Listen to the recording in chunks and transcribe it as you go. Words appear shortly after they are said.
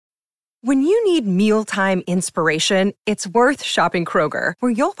When you need mealtime inspiration, it's worth shopping Kroger,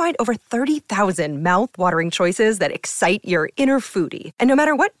 where you'll find over 30,000 mouth-watering choices that excite your inner foodie. And no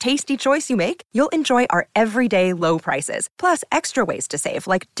matter what tasty choice you make, you'll enjoy our everyday low prices, plus extra ways to save,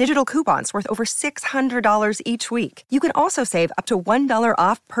 like digital coupons worth over $600 each week. You can also save up to $1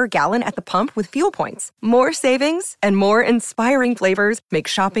 off per gallon at the pump with fuel points. More savings and more inspiring flavors make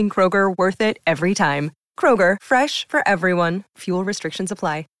shopping Kroger worth it every time. Kroger, fresh for everyone. Fuel restrictions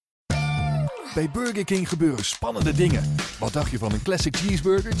apply. Bij Burger King gebeuren spannende dingen. Wat dacht je van een classic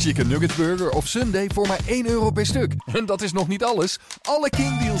cheeseburger, chicken nugget burger of sundae voor maar €1 per stuk? En dat is nog niet alles. Alle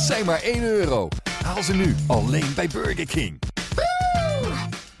King deals zijn maar €1. Haal ze nu, alleen bij Burger King.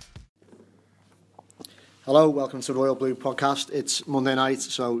 Hello, welcome to Royal Blue Podcast. It's Monday night,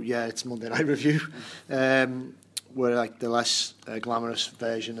 so yeah, it's Monday Night Review. We're like the less glamorous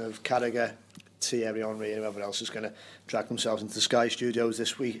version of Carragher, Thierry Henry and whoever else is going to drag themselves into the Sky Studios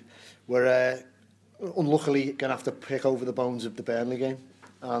this week. We're unluckily going to have to pick over the bones of the Burnley game.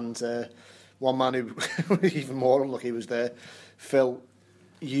 And one man who was even more unlucky was there. Phil,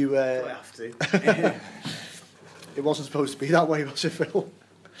 you... I have to. It wasn't supposed to be that way, was it, Phil?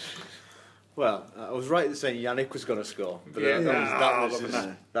 Well, I was right in saying Yannick was going to score. But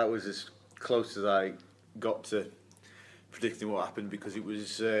that was as close as I got to predicting what happened, because it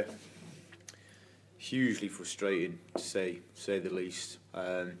was hugely frustrating, to say the least.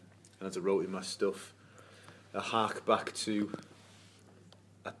 And as I wrote in my stuff, a hark back to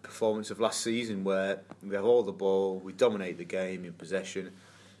a performance of last season where we have all the ball, we dominate the game in possession,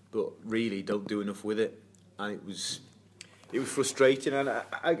 but really don't do enough with it. And it was frustrating. And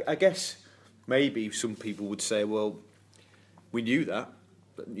I guess maybe some people would say, well, we knew that,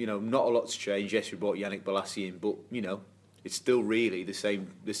 but not a lot's changed. Yes, we brought Yannick Bolasie in, but it's still really the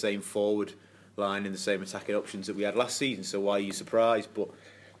same forward line and the same attacking options that we had last season. So why are you surprised? But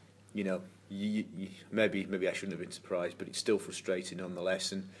maybe I shouldn't have been surprised, but it's still frustrating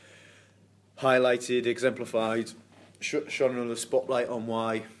nonetheless, and highlighted, exemplified, shone another spotlight on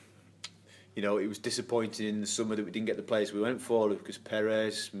why it was disappointing in the summer that we didn't get the players we went for: Lucas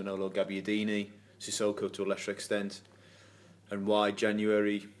Perez, Manolo Gabbiadini, Sissoko to a lesser extent, and why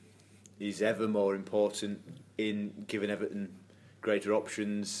January is ever more important in giving Everton greater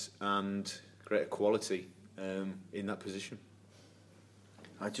options and greater quality in that position.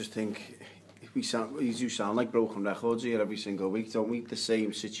 I just think we do sound like broken records here every single week, don't we? The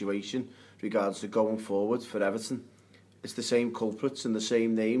same situation regards to going forward for Everton. It's the same culprits and the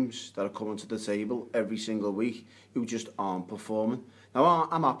same names that are coming to the table every single week who just aren't performing. Now,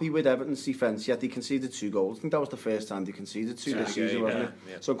 I'm happy with Everton's defence, yet they conceded 2 goals. I think that was the first time they conceded 2 this season, wasn't it?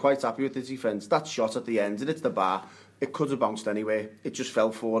 Yeah. So I'm quite happy with the defence. That shot at the end, and it's the bar. It could have bounced anyway. It just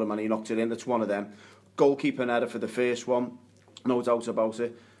fell for him and he knocked it in. It's one of them. Goalkeeper error for the first one, no doubt about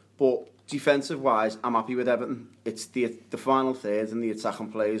it. But defensive-wise, I'm happy with Everton. It's the final third and the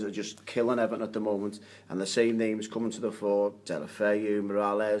attacking players are just killing Everton at the moment. And the same names coming to the fore: Deulofeu,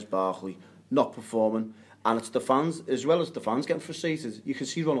 Morales, Barkley, not performing. And it's the fans, as well as the fans, getting frustrated. You can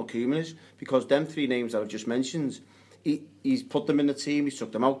see Ronald Koeman is, because them 3 names that I've just mentioned, he's put them in the team, he's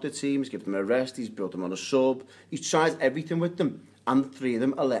took them out the team, he's given them a rest, he's built them on a sub, he's tried everything with them, and the 3 of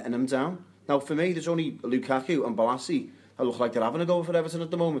them are letting him down. Now, for me, there's only Lukaku and Bolasie that look like they're having a go for Everton at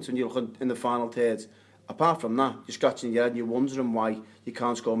the moment, and you look in the final third. Apart from that, you're scratching your head and you're wondering why you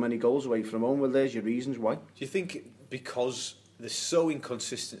can't score many goals away from home. Well, there's your reasons why. Do you think because they're so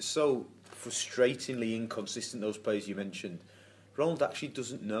inconsistent, so frustratingly inconsistent, those players you mentioned, Ronald actually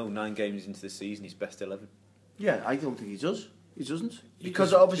doesn't know 9 games into the season his best 11? Yeah, I don't think he does. He doesn't.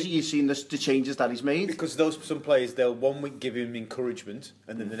 Because obviously you've seen the changes that he's made. Because some players, they'll one week give him encouragement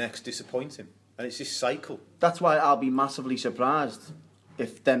and then the next disappoint him. And it's this cycle. That's why I'll be massively surprised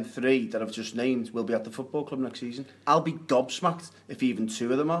if them 3 that I've just named will be at the football club next season. I'll be gobsmacked if even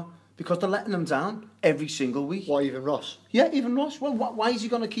 2 of them are. Because they're letting him down every single week. Why, even Ross? Yeah, even Ross. Well, why is he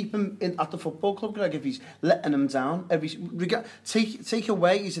going to keep him at the football club, Greg, if he's letting him down? Take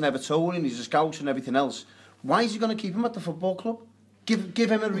away he's an Evertonian, he's a Scout and everything else. Why is he going to keep him at the football club? Give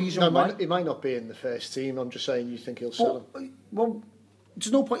him a reason why. He might not be in the first team. I'm just saying you think he'll sell him. Well,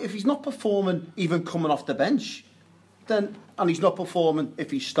 there's no point. If he's not performing even coming off the bench, and he's not performing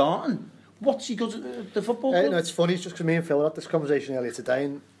if he's starting, what's he good at the football club? No, it's funny, it's just because me and Phil had this conversation earlier today,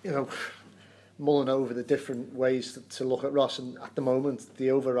 and mulling over the different ways to look at Ross, and at the moment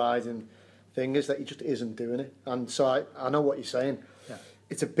the overriding thing is that he just isn't doing it. And so I know what you're saying. Yeah.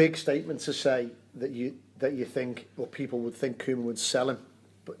 It's a big statement to say that you think, or people would think Koeman would sell him,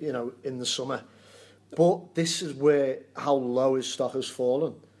 but in the summer. But this is how low his stock has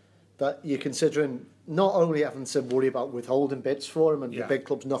fallen, that you're considering not only having to worry about withholding bits for him and Yeah. the big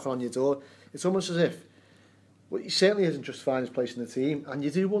clubs knocking on your door, it's almost as if, well, he certainly isn't just finding his place in the team, and you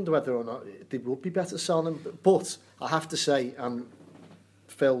do wonder whether or not they would be better selling him. But I have to say, and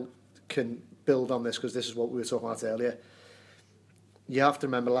Phil can build on this because this is what we were talking about earlier, you have to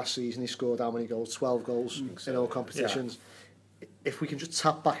remember last season he scored how many goals? 12 goals in all competitions. Yeah. If we can just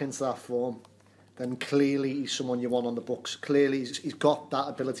tap back into that form, then clearly he's someone you want on the books. Clearly he's got that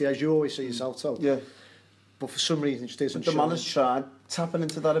ability, as you always say yourself, Tom. Yeah. But for some reason, it just isn't. The man has tried tapping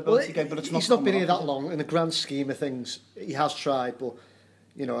into that ability again, but it's not. He's not been here that long. In the grand scheme of things, he has tried, but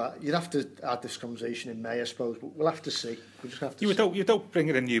you know, you'd have to add this conversation in May, I suppose. But we'll have to see. We just have to. You don't bring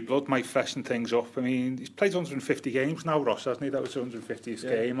in new blood, might freshen things up. I mean, he's played 150 games now, Ross, hasn't he? That was 150th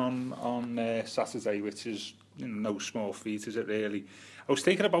game on Saturday, which is no small feat, is it really? I was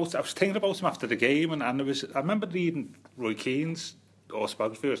thinking about him after the game, and I remember reading Roy Keane's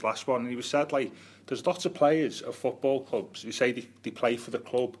autobiography, his last one, and he was said, like, there's lots of players of football clubs who say they play for the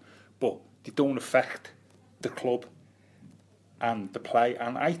club, but they don't affect the club and the play.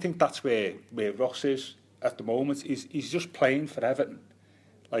 And I think that's where Ross is at the moment. He's just playing for Everton.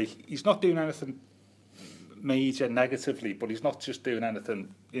 Like, he's not doing anything major negatively, but he's not just doing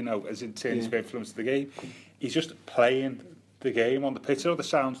anything, as in terms of influence of the game. He's just playing the game on the pitch. It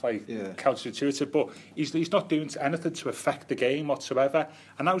sounds like counterintuitive, but he's not doing anything to affect the game whatsoever.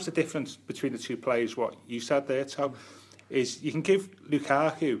 And that was the difference between the two players. What you said there, Tom, is you can give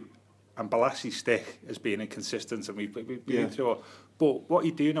Lukaku and Balassi stick as being inconsistent, and we've been through it. But what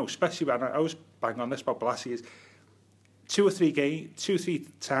you do know, especially when I was banging on this about Balassi, is two or three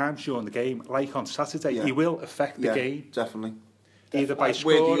times during the game, like on Saturday, he will affect the game. Definitely. Either by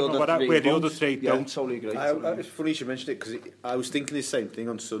scoring or whatever, where the other three don't. Totally agree. It's funny you should mention it, because I was thinking the same thing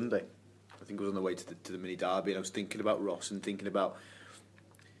on Sunday. I think it was on the way to the mini derby, and I was thinking about Ross and thinking about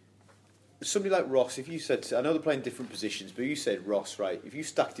somebody like Ross. If you said, I know they're playing different positions, but you said Ross, right? If you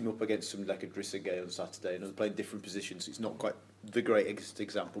stacked him up against somebody like a Drissagay on Saturday, and they're playing different positions, it's not quite the greatest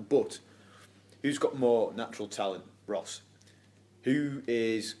example. But who's got more natural talent? Ross. Who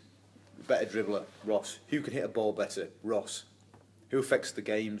is a better dribbler? Ross. Who can hit a ball better? Ross. Who affects the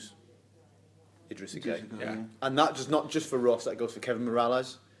games? Idrissa Gueye. Yeah. And that does not just for Ross, that goes for Kevin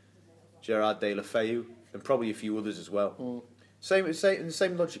Morales, Gerard Deulofeu, and probably a few others as well. Same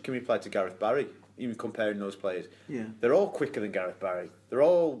logic can be applied to Gareth Barry, even comparing those players. Yeah. They're all quicker than Gareth Barry. They're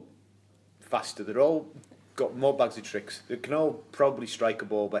all faster. They're all got more bags of tricks. They can all probably strike a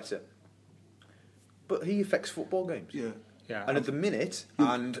ball better. But he affects football games. Yeah. And at the minute,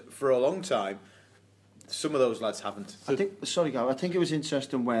 and for a long time, some of those lads haven't. I think it was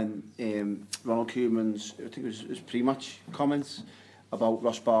interesting when Ronald Koeman's, I think it was his pre-match comments about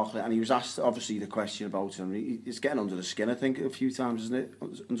Ross Barkley, and he was asked obviously the question about him. He's getting under the skin, I think, a few times, isn't it,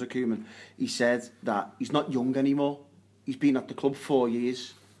 under Koeman? He said that he's not young anymore. He's been at the club 4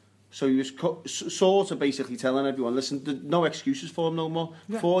 years. So he was sort of basically telling everyone, listen, there's no excuses for him no more.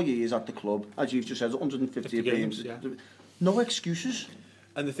 4 years at the club, as you've just said, 150 games. No excuses.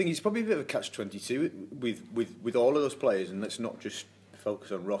 And the thing is, probably a bit of a catch-22 with all of those players, and let's not just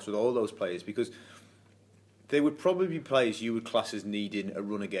focus on Ross, with all those players, because they would probably be players you would class as needing a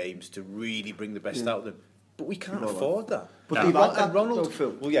run of games to really bring the best out of them. But we can't afford that. But they've had that, Ronald, though,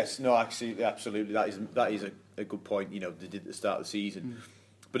 Phil. well, yes, no, actually, absolutely, that is a good point. They did at the start of the season,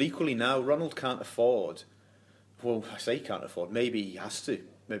 but equally now, Ronald can't afford. Well, I say he can't afford. Maybe he has to.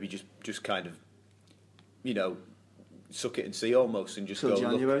 Maybe just kind of, suck it and see almost, and just Till go,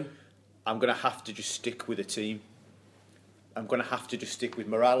 January. look, I'm going to have to just stick with a team. I'm going to have to just stick with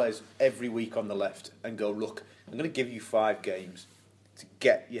Morales every week on the left and go, look, I'm going to give you 5 games to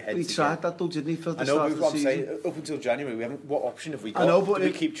get your head together. He tried that though, didn't he, for the I know, start but of the what I'm season? saying, up until January, we haven't. What option have we got? I know, but Do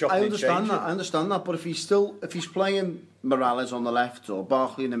we keep chopping and changing? I understand that, but if he's playing Morales on the left or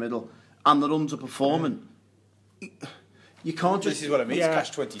Barkley in the middle, and they're underperforming, you can't just. This is what I mean. It's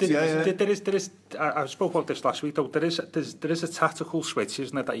catch-22. There is. I spoke about this last week though. There is a tactical switch,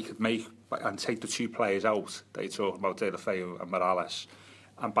 isn't it, that you could make and take the 2 players out that you're talking about, Deulofeu and Morales,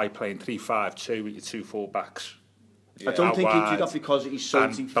 and by playing 3-5-2 with your 2 full-backs. I don't think he'd do that because he's so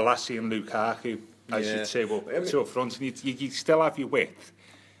and deep. Balassi and Lukaku, as you'd say, two up front, and you still have your width,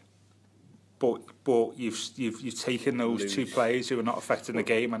 but you've taken those 2 players who are not affecting the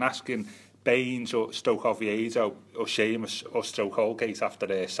game and asking Baines or Stoke Oviedo or Seamus or Stoke Holgate after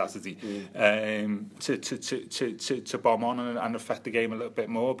their Saturday to bomb on and affect the game a little bit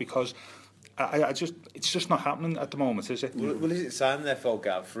more, because it's just not happening at the moment, is it? Well, is it time there,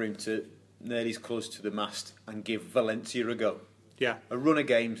 Gav, for him to nail his colours to the mast and give Valencia a go? Yeah. A run of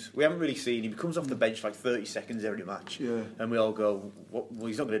games. We haven't really seen him. He comes off the bench like 30 seconds every match. Yeah. And we all go, well,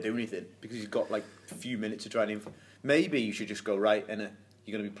 he's not going to do anything because he's got like a few minutes to try and... Maybe you should just go, right, and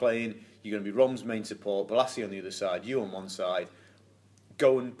you're going to be playing, you're going to be Rom's main support, Balassi on the other side, you on one side.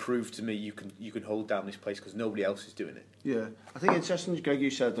 Go and prove to me you can hold down this place because nobody else is doing it. Yeah. I think it's interesting, Greg,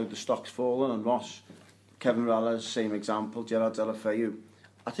 you said the stock's fallen on Ross. Kevin Morales, same example, Gerard Deulofeu.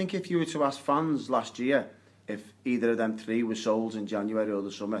 I think if you were to ask fans last year if either of them three were sold in January or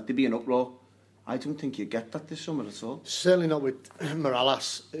the summer, there'd be an uproar. I don't think you get that this summer at all. Certainly not with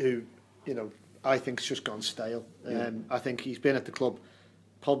Morales, who, I think has just gone stale. I think he's been at the club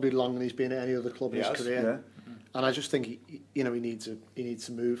probably longer than he's been at any other club in his career. Yeah. And I just think he needs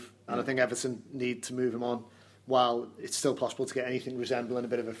to move. And I think Everton need to move him on while it's still possible to get anything resembling a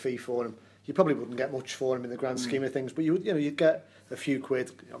bit of a fee for him. You probably wouldn't get much for him in the grand scheme of things, but you'd get a few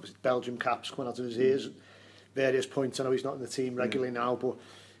quid. Obviously, Belgium caps coming out of his ears at various points. I know he's not in the team regularly now, but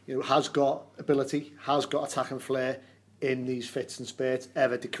has got ability, has got attacking flair in these fits and spurts,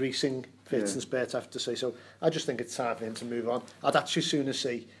 ever decreasing fits and spurts, I have to say. So I just think it's time for him to move on. I'd actually sooner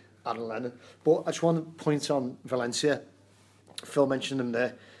see Aaron Lennon. But I just want to point on Valencia. Phil mentioned him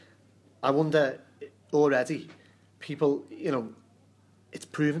there. I wonder already, people, it's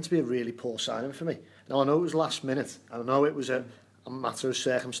proven to be a really poor signing for me. Now, I know it was last minute. I know it was a matter of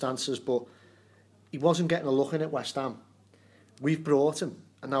circumstances, but he wasn't getting a look in at West Ham. We've brought him,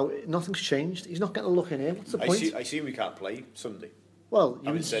 and now nothing's changed. He's not getting a look in here. What's the point? I assume we can't play Sunday. Well,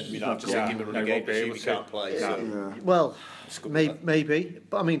 you said we don't have to give him a run of game because we can't play. So. Well, maybe.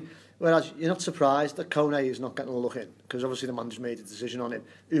 But I mean, whereas you're not surprised that Kone is not getting a look in, because obviously the manager's made a decision on him.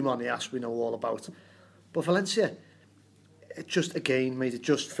 Oumar Niasse we know all about. But Valencia, it just, again,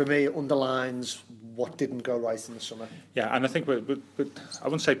 for me, it underlines what didn't go right in the summer. Yeah, and I think, I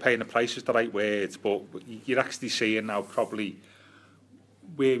wouldn't say paying the price is the right word, but you're actually seeing now probably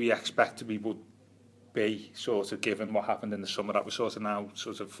where we expect we would be, sort of given what happened in the summer, that was sort of now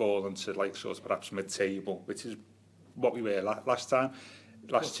sort of fallen to like sort of perhaps mid-table, which is what we were last time.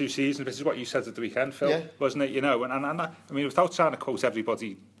 Last 2 seasons, which is what you said at the weekend, Phil, wasn't it? And I mean, without trying to quote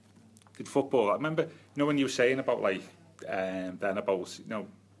everybody in football, I remember, when you were saying about like then about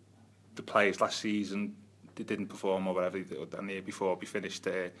the players last season, they didn't perform or whatever, and the year before we finished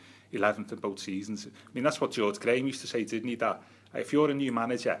 11th in both seasons. I mean, that's what George Graham used to say, didn't he? That if you're a new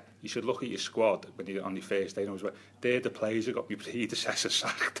manager, you should look at your squad when you're on your first day. They're the players who got my predecessor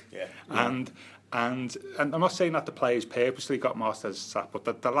sacked. Yeah. And I'm not saying that the players purposely got Martez sacked,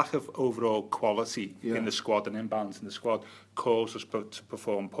 but the lack of overall quality in the squad and imbalance in the squad caused us to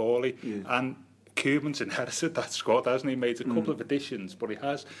perform poorly. Yeah. And Koeman's inherited that squad, hasn't he? Made a couple of additions, but he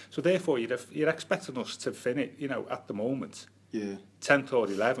has. So therefore, you're expecting us to finish, at the moment, 10th or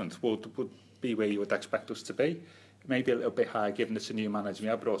 11th would be where you would expect us to be. Maybe a little bit higher, given it's a new manager.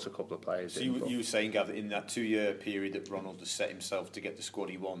 I brought a couple of players. So you were saying, Gav, that in that 2-year period that Ronald has set himself to get the squad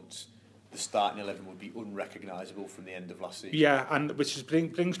he wants, the starting 11 would be unrecognisable from the end of last season. Yeah, and which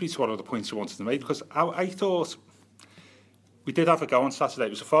brings me to one of the points I wanted to make, because I thought we did have a go on Saturday.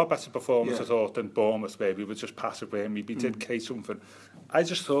 It was a far better performance, I thought, than Bournemouth, where we were just passive and we did create something. I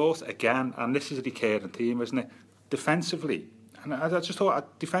just thought, again, and this is a recurring theme, isn't it? Defensively, and I just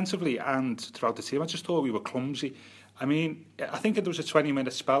thought, defensively and throughout the team, I just thought we were clumsy. I mean, I think there was a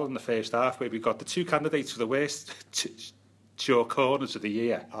 20-minute spell in the first half where we got the 2 candidates for the worst short corners of the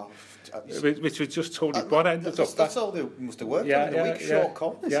year. Which was just totally... One ended up... That's all they must have worked on in the week, short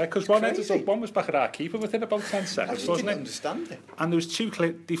corners. Yeah, because one ended up... One was back at our keeper within about 10 seconds, wasn't it? I just didn't understand it. And there was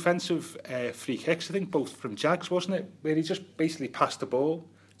 2 defensive free kicks, I think, both from Jags, wasn't it? Where he just basically passed the ball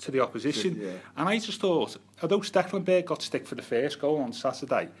to the opposition. Yeah. And I just thought, although Stecklenberg got stick for the first goal on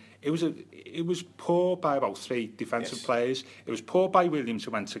Saturday, it was poor by about 3 defensive players. It was poor by Williams,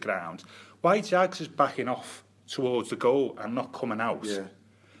 who went to ground. Why Jags is backing off towards the goal and not coming out? Yeah.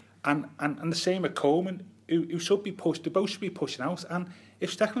 And the same with Coleman, who should be pushed. They both should be pushing out. And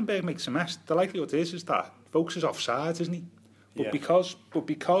if Stecklenberg makes a mess, the likelihood is that Vokes is offside, isn't he? But because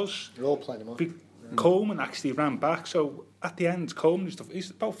they're all playing him off. Coleman actually ran back, so at the end, Coleman he's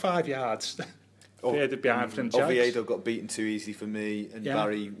about 5 yards further behind from Jags. Oviedo got beaten too easily for me, and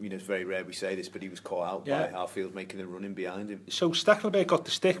Barry, it's very rare we say this, but he was caught out by Harfield making a run in behind him. So Stecklenberg got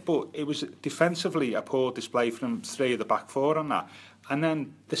the stick, but it was defensively a poor display from 3 of the back 4 on that. And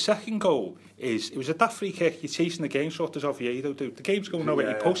then the second goal it was a daft free kick. You're chasing the game short as Oviedo do. The game's going nowhere.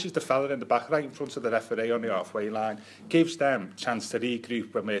 He pushes the fella in the back right in front of the referee on the halfway line, gives them a chance to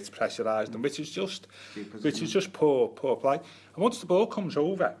regroup when it's pressurised them, which is just poor play. And once the ball comes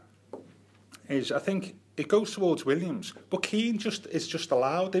over, I think it goes towards Williams, but Keane is just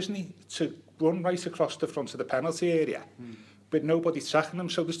allowed, isn't he, to run right across the front of the penalty area. with nobody sacking him.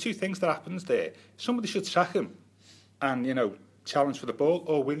 So there's two things that happens there. Somebody should sack him and, you know, challenge for the ball,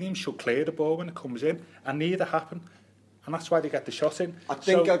 or Williams should clear the ball when it comes in, and neither happen. And that's why they get the shot in. I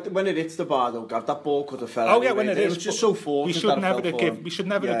think when it hits the bar, though, Gav, that ball could have fell. Oh, yeah, when it is. It was just so fortunate. We should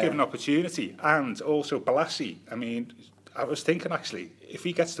never have given opportunity. And also, Balassi, I mean, I was thinking, actually, if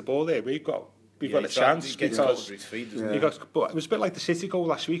he gets the ball there, we've got a chance, because but it was a bit like the City goal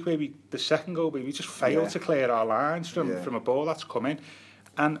last week, where the second goal, where we just failed to clear our lines from a ball that's come in.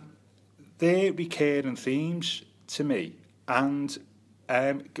 And they're recurring themes to me. And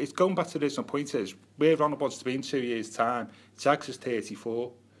it's going back to the original point is, where Ronald wants to be in 2 years' time. Jags is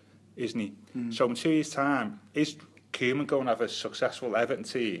 34, isn't he? So in 2 years' time, is Koeman going to have a successful Everton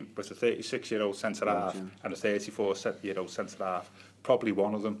team with a 36-year-old centre-half and a 34-year-old centre-half? Probably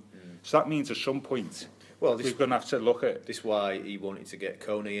one of them. So that means at some point, we're going to have to look at... This is why he wanted to get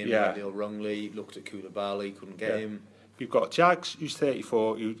Kone in, Neil wrongly, looked at Koulibaly, couldn't get him. We've got Jags, who's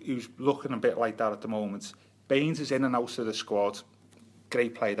 34, who's looking a bit like that at the moment. Baines is in and out of the squad.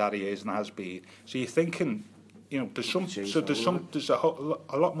 Great player that he is and has been. So you're thinking, you know, there's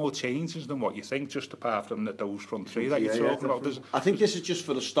a lot more changes than what you think, just apart from those front three that you're talking about. I think this is just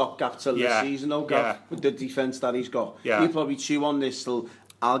for the stopgap till the season, though, Gav, with the defence that he's got. He'll probably chew on this till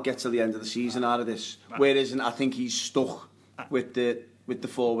I'll get to the end of the season out of this. Whereas I think he's stuck with the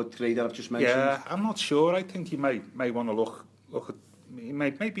forward three that I've just mentioned. Yeah, I'm not sure. I think he may want to look at.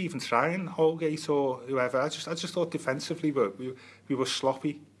 Maybe even trying Holgate or whoever. I just thought defensively we were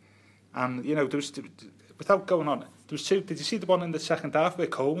sloppy, and you know there was, without going on, there was two. Did you see the one in the second half where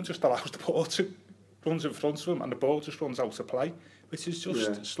Coleman just allows the ball to runs in front of him and the ball just runs out of play, which is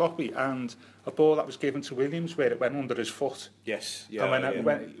just sloppy, and a ball that was given to Williams where it went under his foot. Yes, and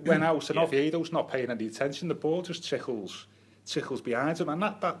when out and Oviedo's not paying any attention, the ball just tickles behind him, and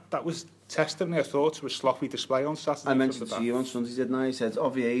that was testimony, I thought, to a sloppy display on Saturday. I mentioned to you on Sunday, didn't I? I said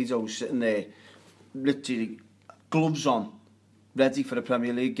Oviedo sitting there, literally gloves on, ready for a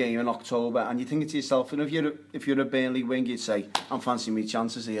Premier League game in October, and you think to yourself, and if you're a Burnley wing, you'd say, I'm fancying me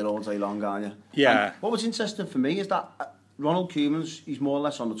chances here all day long, aren't you? Yeah. And what was interesting for me is that Ronald Koeman's, he's more or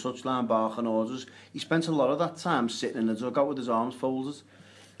less on the touchline, barking orders. He spent a lot of that time sitting in the dugout with his arms folded.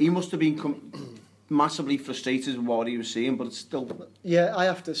 He must have been massively frustrated with what he was seeing, but it's still... Yeah, I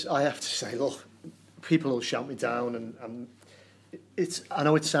have to say, look, people will shout me down, and I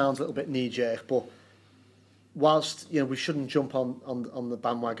know it sounds a little bit knee-jerk, but whilst, you know, we shouldn't jump on the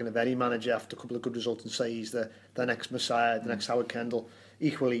bandwagon of any manager after a couple of good results and say he's the next Messiah, the next Howard Kendall,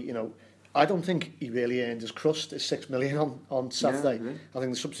 equally, you know, I don't think he really earned his crust, his $6 million on Saturday. Yeah, really. I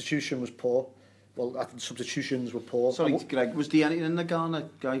think the substitution was poor. Well, I think the substitutions were poor. Sorry, Greg, was there anything in the Ghana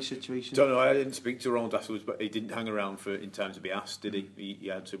guy situation? Don't know, I didn't speak to Ronald afterwards, but he didn't hang around in time to be asked, did he?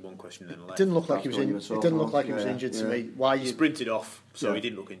 He answered one question and then left. It didn't look like he was injured to me. Why he sprinted off, so he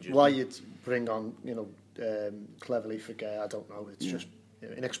didn't look injured. Why you'd bring on, you know, Cleverly for Gay, I don't know. It's just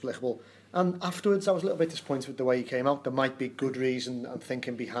inexplicable. And afterwards, I was a little bit disappointed with the way he came out. There might be good reason and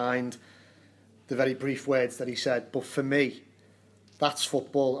thinking behind the very brief words that he said, but for me, that's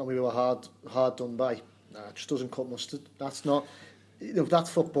football, and we were hard done by. It just doesn't cut mustard. That's not, you know, that's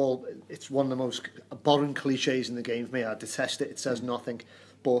football. It's one of the most boring cliches in the game for me. I detest it. It says nothing.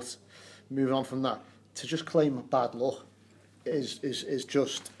 But moving on from that, to just claim bad luck is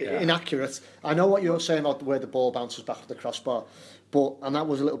just inaccurate. I know what you're saying about where the ball bounces back to the crossbar, and that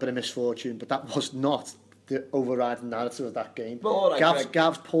was a little bit of misfortune, but that was not the overriding narrative of that game. Well, right,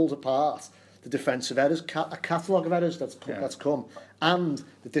 Gav's pulled apart the defensive errors, a catalogue of errors that's come, and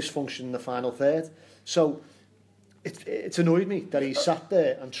the dysfunction in the final third. So it's annoyed me that he sat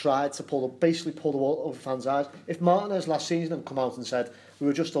there and tried to basically pull the wool over fans' eyes. If Martinez last season had come out and said, we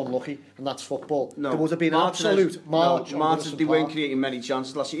were just unlucky, and that's football, there would have been an absolute march. Martinez, they weren't creating many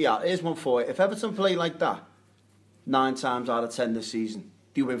chances last year. Yeah, here's one for you. If Everton play like that 9 times out of 10 this season,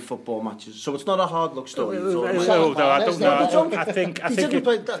 do win football matches. So it's not a hard luck story. I don't know. I think a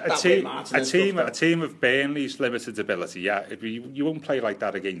team of Burnley's limited ability, you won't play like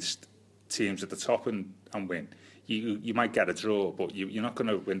that against teams at the top and win. You might get a draw, but you're not going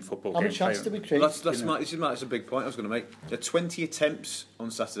to win football games. How much chance do we create? That's a big point I was going to make. There are 20 attempts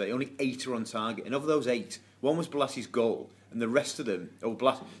on Saturday, only 8 are on target, and of those 8, one was Bolassi's goal, and the rest of them, there you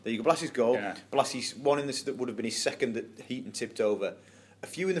go, Bolassi's goal, Bolassi's one in this that would have been his second that Heaton tipped over. A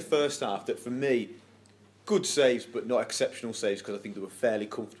few in the first half that, for me, good saves, but not exceptional saves, because I think they were fairly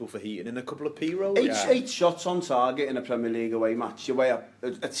comfortable for Heaton in a couple of P-rolls. Eight shots on target in a Premier League away match. You weigh up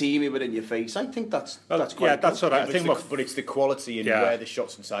a team who were in your face. I think that's quite good. That's all right. I think but it's the quality and where the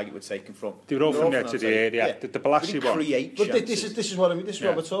shots on target were taken from. They were all from the edge of the area. The Balassi one. But this is what I mean. This is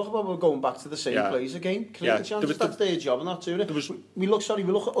what we're talking about. We're going back to the same plays again. Creating chances. That's their job, and not doing it. We look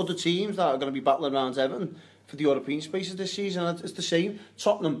at other teams that are going to be battling around Everton for the European spaces this season. It's the same.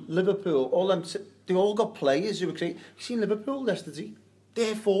 Tottenham, Liverpool, all them. They all got players who were creating. You've seen Liverpool yesterday.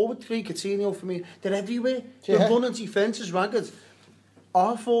 They're forward three, Coutinho for me. They're everywhere. They're running defence is ragged.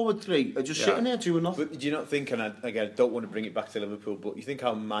 Our forward three are just sitting there doing nothing. But do you not think, and I don't want to bring it back to Liverpool, but you think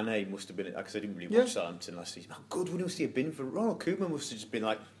how Mane must have been, because I didn't really watch Southampton last season, how good must he have been for Ronald Koeman? Must have just been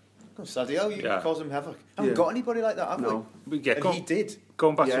like, oh, Sadio, you cause him havoc. I haven't got anybody like that, have we? And he did.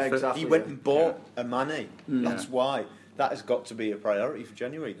 Going back to exactly, he went and bought a Mane. That's why. That has got to be a priority for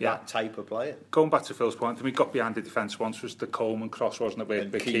January, that type of player. Going back to Phil's point, we got behind the defence once, was the Coleman cross, wasn't it?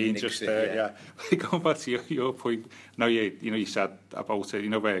 With Keane just there, Going back to your point, now you said about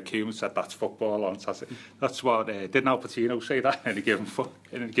it, where Koeman said that's football on Saturday. That's what, didn't Al Pacino say that in a given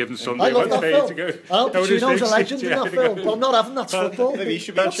Sunday? I love that film. Al Pacino's a legend in that film, but I'm not having that's football. Maybe he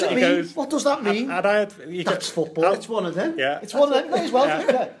should be What does that mean? That's football. It's one of them. It's one of them. As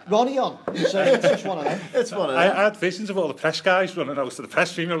well. Ronnie on. So it's just one of them. It's one of them. I had visions of all the press guys running out to the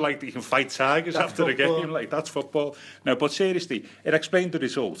press room, like that you can fight tigers after the game, like that's football. No, but seriously, it explained the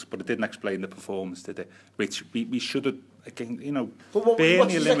result, but it didn't explain the performance, did it? Which we should have, again, But what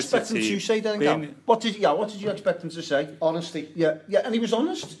did you expect him to say then? What did you expect him to say? Honesty. Yeah, and he was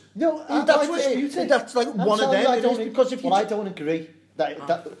honest. No, that's what's beauty. That's like one of them. Because if I don't agree. That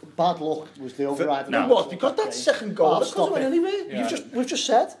bad luck was the overriding. It was, because that second goal doesn't went anywhere. We've just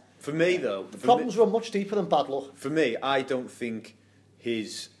said. For me, though, the problems were much deeper than bad luck. For me, I don't think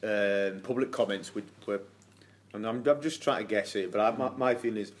his public comments were and I'm just trying to guess it, but my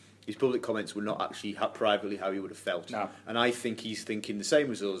feeling is his public comments were not actually privately how he would have felt. No. And I think he's thinking the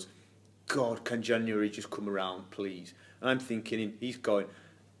same as us. God, can January just come around, please? And I'm thinking he's going,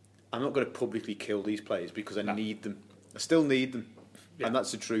 I'm not going to publicly kill these players because I need them. I still need them, and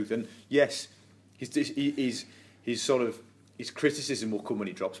that's the truth. And yes, his criticism will come when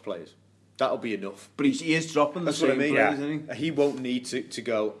he drops players. That'll be enough. But he is dropping the same players, isn't he? He won't need to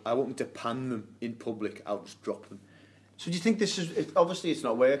go, I want me to pan them in public, I'll just drop them. So do you think this is... Obviously, it's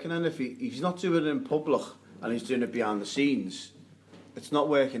not working, and if he's not doing it in public and he's doing it behind the scenes, it's not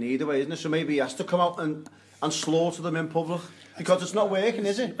working either way, isn't it? So maybe he has to come out and slaughter them in public, because it's not working,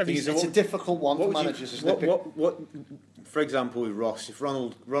 is it? It's a difficult one for managers, isn't it? For example, with Ross, if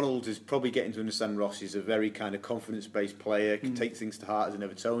Ronald is probably getting to understand Ross, he's a very kind of confidence-based player, can take things to heart as an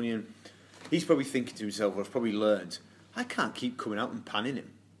Evertonian. He's probably thinking to himself, or has probably learned, I can't keep coming out and panning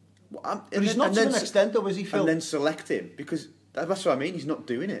him. But he's not to an extent, though, is he, Phil? And then select him, because that's what I mean, he's not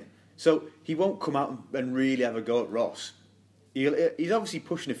doing it. So he won't come out and really have a go at Ross. He's obviously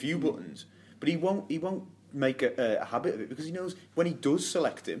pushing a few buttons, but he won't make a habit of it, because he knows when he does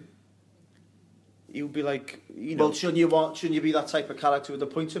select him, he'll be like, Well, shouldn't you be that type of character with a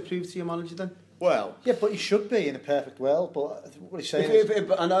point to prove to your manager then? Well, yeah, but he should be in a perfect world. But what he's saying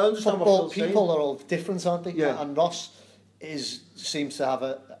and I understand football what people are all different, aren't they? Yeah. And Ross seems to have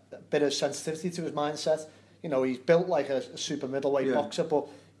a bit of sensitivity to his mindset. He's built like a super middleweight boxer, but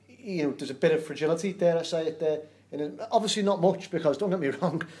there's a bit of fragility, dare I say it there. And obviously not much, because don't get me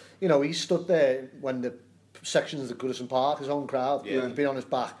wrong, he stood there when the sections of Goodison Park, his own crowd, had been on his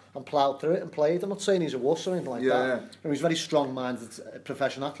back and ploughed through it and played. I'm not saying he's a wuss or anything like that. He's a very strong-minded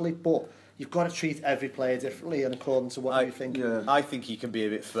professional athlete, but you've got to treat every player differently and according to what you think. Yeah. I think he can be a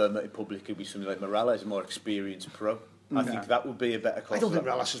bit firmer in public. Could be something like Morales, a more experienced pro. I think that would be a better call. I don't think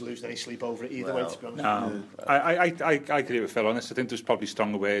Morales is losing any sleep over it either way, to be honest. No, I agree with Phil on this. I think there's probably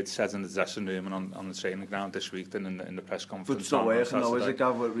stronger words said in the dressing room and on the training ground this week than in the press conference. But it's not working, though, is it,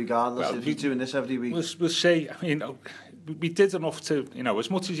 Gav? Regardless, if he's doing this every week. We'll see. I mean, we did enough to, as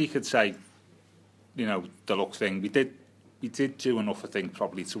much as you could say, the luck thing, we did do enough, I think,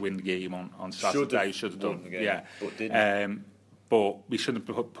 probably to win the game on Saturday. Should have done, but didn't. But we shouldn't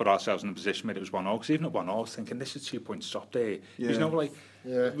have put ourselves in a position where it was 1-0, because even at 1-0, I was thinking, this is 2 points stop there.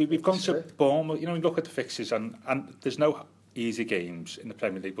 We've gone to Bournemouth, we look at the fixtures, and there's no easy games in the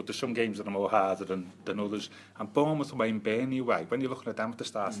Premier League, but there's some games that are more harder than others. And Bournemouth away and Burnley away, when you're looking at them at the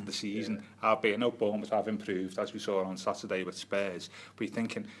start of the season, Bournemouth have improved, as we saw on Saturday with Spurs, but you're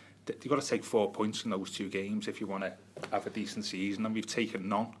thinking, you've got to take 4 points from those two games if you want to have a decent season, and we've taken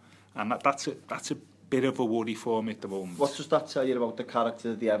none. And that's a bit of a worry for me at the moment. What does that tell you about the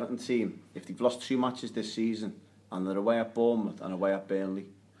character of the Everton team? If they've lost 2 matches this season and they're away at Bournemouth and away at Burnley,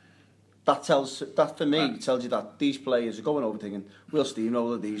 that for me tells you that these players are going over thinking, we'll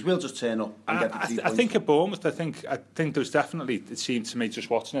steamroller these, we'll just turn up and get the 3 points. I think at Bournemouth, I think there's definitely, it seemed to me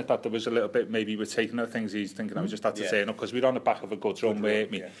just watching it, that there was a little bit, maybe we're taking other things, he's thinking I was just had to turn up, because we're on the back of a good run, weren't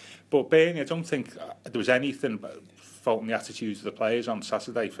we? But Burnley, I don't think there was anything faulting the attitudes of the players on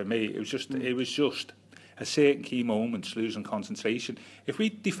Saturday. For me, it was just a certain key moments, losing concentration. If we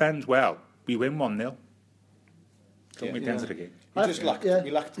defend well, we win 1-0. Don't we at the end of the game?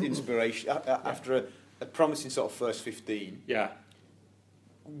 We lacked inspiration after a promising sort of first 15. Yeah.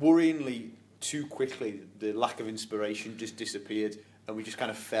 Worryingly, too quickly, the lack of inspiration just disappeared, and we just kind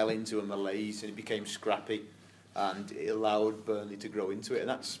of fell into a malaise, and it became scrappy, and it allowed Burnley to grow into it, and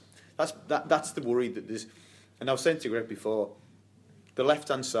that's the worry that there's. And I was saying to Greg before, the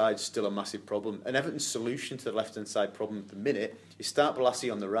left-hand side's still a massive problem, and Everton's solution to the left-hand side problem at the minute is start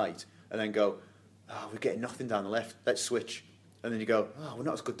Bolasie on the right, and then go, we're getting nothing down the left, let's switch. And then you go, we're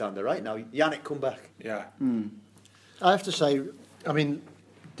not as good down the right now. Yannick, come back. Yeah. I have to say, I mean,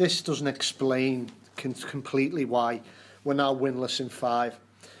 this doesn't explain completely why we're now winless in 5.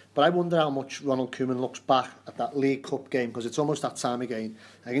 But I wonder how much Ronald Koeman looks back at that League Cup game, because it's almost that time again,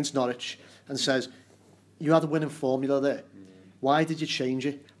 against Norwich, and says, you had a winning formula there. Why did you change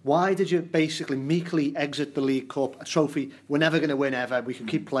it? Why did you basically meekly exit the League Cup, a trophy we're never going to win ever, we can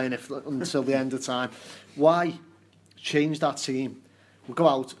keep playing it until the end of time? Why change that team? We'll go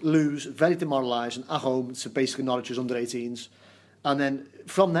out, lose, very demoralising, at home to basically Norwich's under-18s. And then,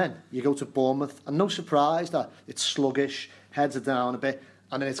 from then, you go to Bournemouth, and no surprise that it's sluggish, heads are down a bit,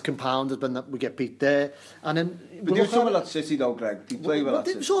 and then it's compounded when we get beat there. And then... But they were talking about City though, Greg. They played well at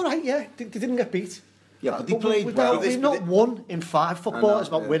City. It was all right, yeah. They didn't get beat. Yeah, but they played well. They've not won in 5 football. It's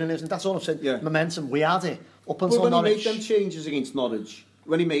about winning, isn't it? That's all I'm saying. Yeah. Momentum, we had it up until when Norwich. He made them changes against Norwich,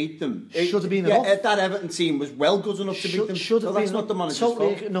 when he made them, should have been enough. That Everton team was well good enough to beat them. Should have been. That's not the manager's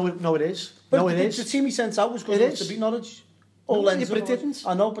fault. No, it is. But the team he sent out was good enough to beat Norwich. But it didn't.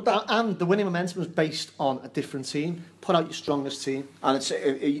 I know, but and the winning momentum was based on a different team. Put out your strongest team. And it's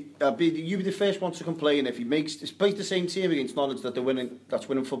you'd be the first one to complain if he plays the same team against Norwich that's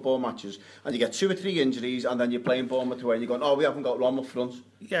winning football matches, and you get 2 or 3 injuries, and then you're playing Bournemouth away, and you're going, we haven't got Rom up front.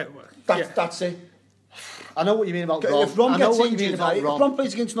 Yeah, that's it. I know what you mean about Rom. If Rom gets injured, if Rom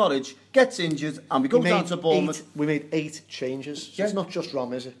plays against Norwich, gets injured, and we go down to Bournemouth... We made 8 changes. So it's not just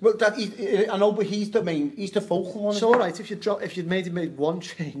Rom, is it? Well, I know, but he's the focal one. It's all right if you'd made 1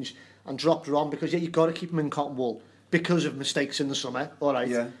 change and dropped Rom, because you've got to keep him in cotton wool because of mistakes in the summer. All right.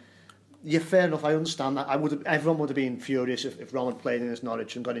 Yeah, fair enough. I understand that. Everyone would have been furious if Rom had played against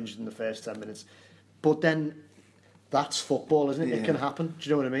Norwich and got injured in the first 10 minutes. But then that's football, isn't it? Yeah. It can happen. Do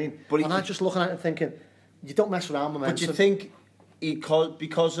you know what I mean? And I'm just looking at it and thinking, you don't mess around momentum. But you think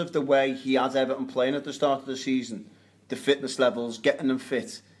because of the way he had Everton playing at the start of the season, the fitness levels, getting them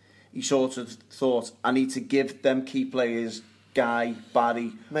fit, he sort of thought, I need to give them key players, Guy,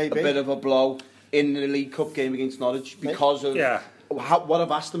 Barry, a bit of a blow in the League Cup game against Norwich because of what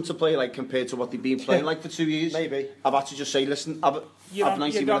I've asked them to play like compared to what they've been playing like for 2 years. Maybe. I've had to just say, listen, I've 90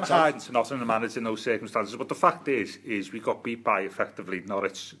 minutes. You're not hiding to nothing to manage in those circumstances, but the fact is we got beat by effectively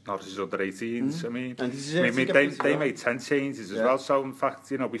Norwich's under 18s. I mean, they made 10 changes as well. So in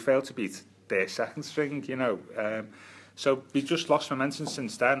fact, we failed to beat their second string. So we just lost momentum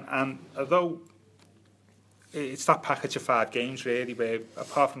since then. And although it's that package of 5 games really, where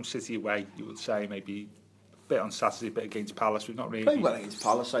apart from City away, you would say maybe a bit on Saturday, a bit against Palace, we've not really played well against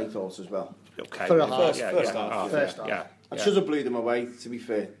Palace, I thought as well. Okay, for a half. First half. I should have blew them away, to be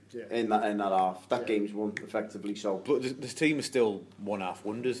fair, in that half. That game's won effectively. So, but the team are still one-half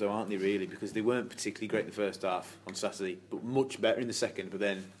wonders, though, aren't they? Really, because they weren't particularly great the first half on Saturday, but much better in the second. But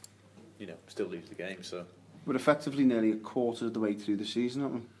then, still lose the game. So we're effectively nearly a quarter of the way through the season,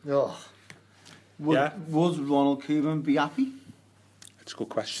 aren't we? Oh. Would Ronald Koeman be happy? That's a good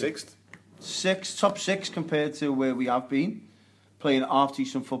question. 6th, top 6 compared to where we have been, playing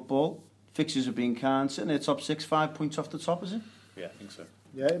half-decent football. Fixtures have been kind, sitting there top 6, 5 points off the top, is it? Yeah, I think so.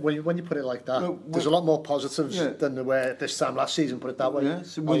 Yeah, when you put it like that, there's a lot more positives than there were this time last season, put it that way. Yeah,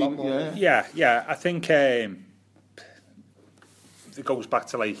 so I think it goes back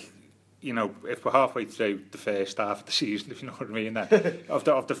to if we're halfway through the first half of the season, if you know what I mean,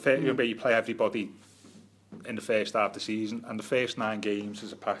 where you play everybody in the first half of the season, and the first 9 games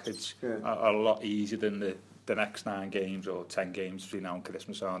as a package are a lot easier than the next 9 games or 10 games between now and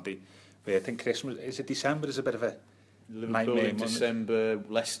Christmas, aren't they? But I think Christmas, December is a bit of a Liverpool in December,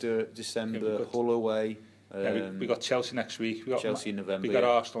 Leicester December, Hull away. We got Chelsea next week. We got Chelsea in November. We got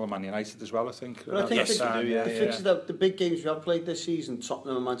Arsenal and Man United as well, I think. But I think the big games we have played this season,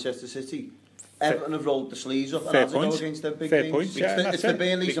 Tottenham and Manchester City, Everton have rolled the sleeves up and Fair had to go point. against their big Fair teams. point, yeah, It's the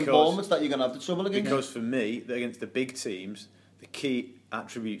Burnleys and Bournemouths that you're going to have the trouble against. Because for me, against the big teams, the key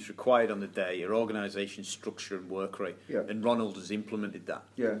attributes required on the day are organisation, structure and work rate. Yeah. And Ronald has implemented that.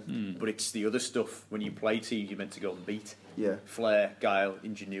 Yeah. But it's the other stuff, when you play teams, you're meant to go and beat. Yeah. Flair, guile,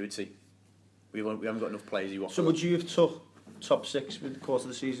 ingenuity. We haven't got enough players you want. So would you have took top 6 with the course of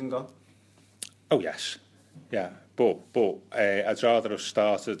the season gone? Oh yes, yeah. But I'd rather have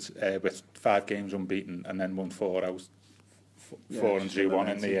started with 5 games unbeaten and then won 4 out, 4 and drew 1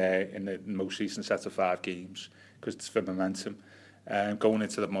 in the most recent set of 5 games, because it's for momentum. Going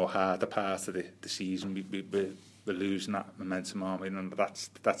into the more harder part of the season, we're losing that momentum, aren't we? And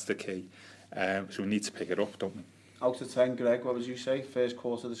that's the key. So we need to pick it up, don't we? Out of 10, Greg, what would you say? First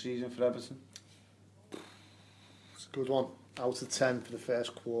quarter of the season for Everton? It's a good one. Out of 10 for the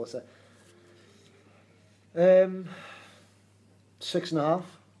first quarter. 6.5. I'd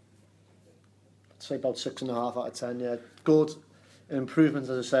say about 6.5 out of 10. Yeah, good improvement,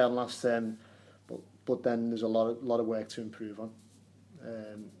 as I say, on last term, but then there's a lot of work to improve on.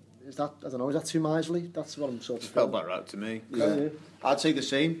 Is that, I don't know, is that too miserly? That's what I'm sort of felt that right to me. Yeah. I'd say the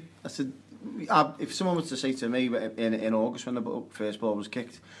same. I said, if someone was to say to me in August when the first ball was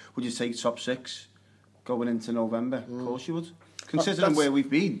kicked, would you take top 6 going into November? Of course you would. Considering where we've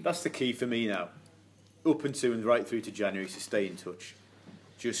been. That's the key for me now. Up until and right through to January, to stay in touch.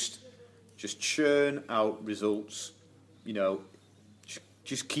 Just churn out results. You know,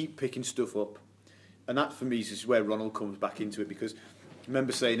 just keep picking stuff up. And that for me is where Ronald comes back into it, because I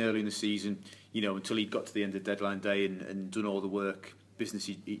remember saying early in the season, you know, until he got to the end of deadline day and done all the work, business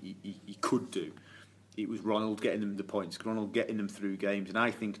he could do, it was Ronald getting them the points, Ronald getting them through games. And I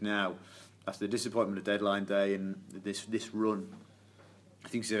think now, after the disappointment of deadline day and this run, I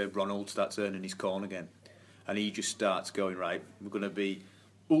think Ronald starts earning his corn again, and he just starts going, right, we're going to be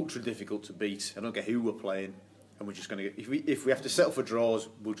ultra difficult to beat. I don't care who we're playing, and we're just going to, if we have to settle for draws,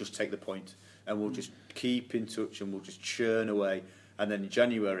 we'll just take the point, and we'll just keep in touch, and we'll just churn away. And then in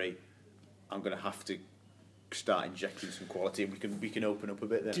January, I'm going to have to start injecting some quality, and we can open up a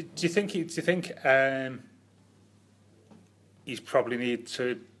bit then. Do you think he's probably need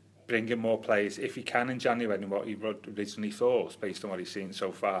to bring in more players if he can in January than what he originally thought, based on what he's seen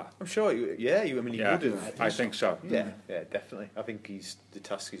so far? I'm sure, he would have. I think so. Yeah, definitely. I think the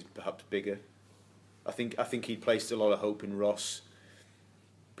task is perhaps bigger. I think he'd placed a lot of hope in Ross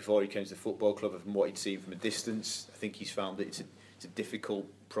before he came to the football club, from what he'd seen from a distance. I think he's found that it's a difficult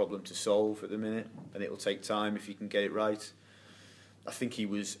problem to solve at the minute, and it'll take time if you can get it right. I think he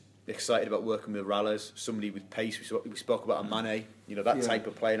was excited about working with Ralles, somebody with pace. We spoke about a Mane, you know, that type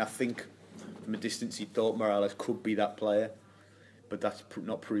of player, and I think from a distance he thought Morales could be that player, but that's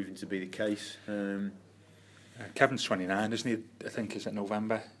not proven to be the case. Kevin's 29, isn't he? I think is it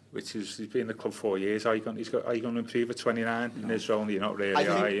November, which is, he's been in the club 4 years. Are you going to improve at 29? No. In this role, you're not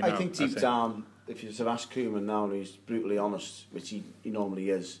really. I think deep down, if you sort of ask Koeman now, and he's brutally honest, which he normally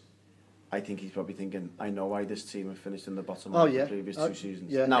is, I think he's probably thinking, I know why this team have finished in the bottom of the previous 2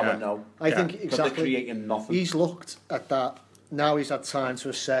 seasons. Yeah. Now I know. I think exactly. They're creating nothing. He's looked at that. Now he's had time to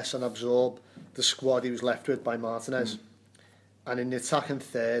assess and absorb the squad he was left with by Martinez. And in the attacking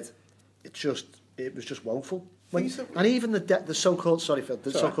third, it was just woeful. And even the so-called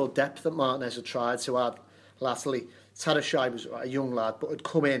so-called depth that Martinez had tried to add latterly. Tarashai was a young lad, but had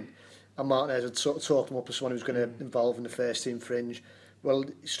come in, and Martinez had sort of talked him up as someone who was going to involve in the first team fringe. Well,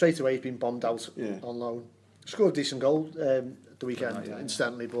 straight away he's been bombed out on loan. Scored a decent goal the weekend,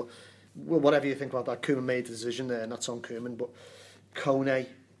 incidentally, but whatever you think about that, Koeman made the decision there, and that's on Koeman. But Kone,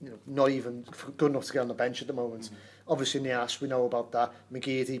 not even good enough to get on the bench at the moment. Obviously Nias, we know about that.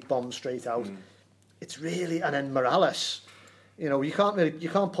 McGeady bombed straight out. It's really, and then Morales, you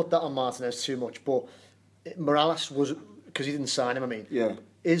can't put that on Martinez too much, but Morales was, because he didn't sign him,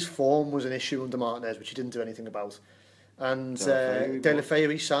 his form was an issue under Martinez, which he didn't do anything about. And De La Feu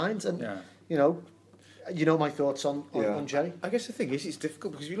he signed, and you know my thoughts on Jerry. I guess the thing is, it's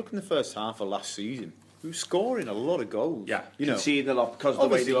difficult because if you look in the first half of last season, we were scoring a lot of goals. Yeah, conceding a lot because of the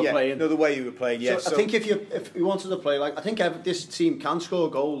way they were playing. No, the way you were playing. Yeah, so I think if you wanted to play I think this team can score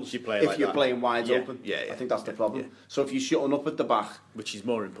goals if you're playing wide open. Yeah, I think that's the problem. Yeah. So if you're shutting up at the back, which is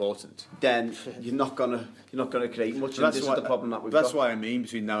more important, then you're not gonna create much. And this is the problem that we've got. That's why I mean,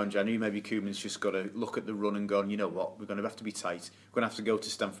 between now and January, maybe Koeman's just got to look at the run and go, you know what, we're going to have to be tight. We're going to have to go to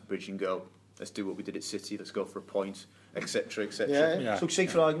Stamford Bridge and go, let's do what we did at City. Let's go for a point, etc., etc. Yeah. So, say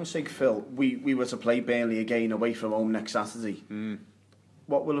for argument's sake, Phil, we were to play Burnley again away from home next Saturday.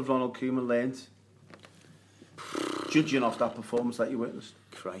 What will have Ronald Koeman learned, judging off that performance that you witnessed?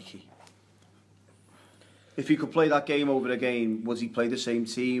 Crikey. If he could play that game over again, would he play the same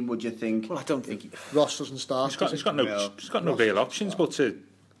team? Would you think? Well, I don't think... Ross doesn't start. He's got no real options but to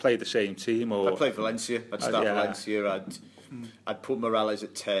play the same team. Or I'd play Valencia. I'd start Valencia. I'd put Morales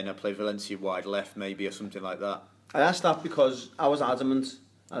at 10. I'd play Valencia wide left maybe or something like that. I asked that because I was adamant.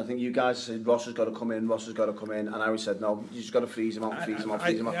 I think you guys said Ross has got to come in, and I always said no, you just got to freeze him out. I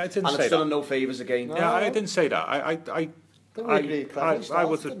didn't and it's still no favours again. No. Yeah, I didn't say that. I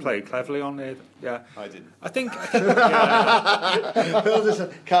would have played cleverly on there. Yeah, I didn't. I think. Phil just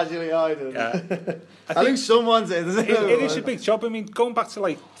casually eyed him. Yeah. I think someone's it is a big job. I mean, going back to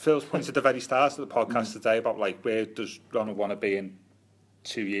like Phil's point at the very start of the podcast today about like where does Ronald want to be in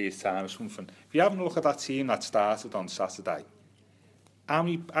 2 years' time or something. If you have a look at that team that started on Saturday, how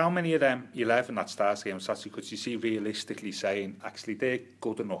many of them 11 that started game on Saturday could you see realistically saying actually they're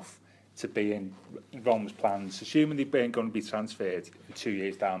good enough to be in Rom's plans, assuming they weren't going to be transferred 2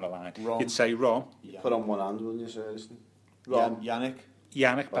 years down the line? You'd say Rom. Put on one hand, wouldn't you, seriously? Rom,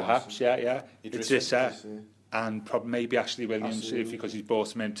 Yannick perhaps, yeah. Idrissa, and probably maybe Ashley Williams because he's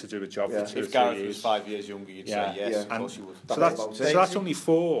bought him in to do a job for 2 or 3 years. If Gareth was 5 years younger, you'd say yes, of course you would. So that's only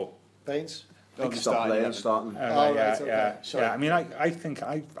 4. Baines? Starting. I mean, I think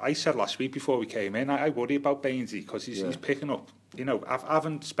I said last week before we came in, I worry about Bainesy because he's picking up. You know, I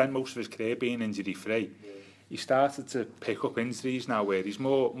haven't spent most of his career being injury free. He started to pick up injuries now, where he's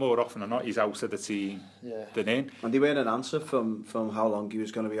more often than not he's out of the team than in. And they weren't an answer from how long he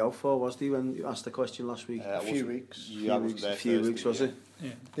was going to be out for, was he? When you asked the question last week, a few weeks. A few weeks, was it?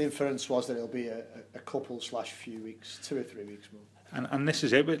 Yeah. The inference was that it'll be a couple/few weeks, 2 or 3 weeks more. And this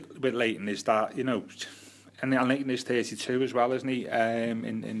is it with Leighton, is that, you know, and Leighton is 32 as well, isn't he,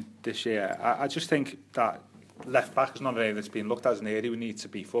 in this year. I just think that left back is not an area that's been looked at as an area we need to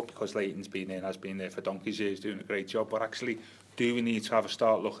beef up, because Leighton's has been there for donkey's years doing a great job, but actually do we need to have a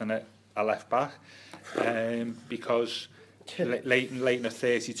start looking at a left back? Because Leighton at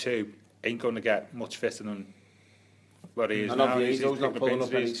 32 ain't going to get much fitter than what he is now. Oviedo's not pulling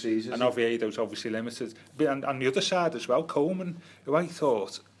up any trees, and Oviedo's obviously limited. But on the other side as well, Coleman, who I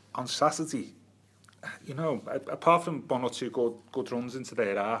thought on Saturday, you know, apart from 1 or 2 good runs into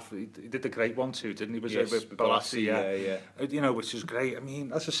their half, he did a great one too, didn't he? With Balassi, yeah. You know, which is great. I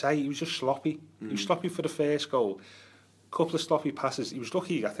mean, as I say, he was just sloppy. He was sloppy for the first goal. Couple of sloppy passes. He was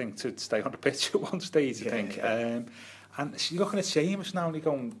lucky, I think, to stay on the pitch at one stage, I think. And she's looking at Seamus now and he's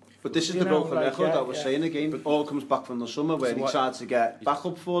going... But this is the broken record that we're saying again. But all comes back from the summer where he tried to get back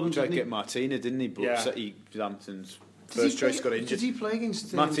up for them. He tried to get Martina, didn't he? But Southampton's first choice got injured. Did he play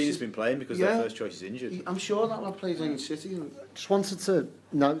against... Martina's been playing because their first choice is injured. I'm sure that lad plays against City. Just wanted to...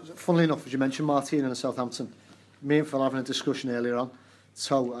 Now, funnily enough, as you mentioned Martina and Southampton, me and Phil having a discussion earlier on,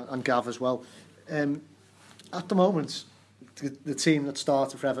 and Gav as well. At the moment, the team that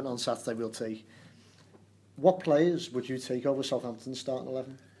started for Everton on Saturday will take... What players would you take over Southampton's starting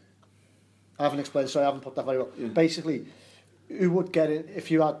 11? I haven't explained, so I haven't put that very well. Yeah. Basically, who would get in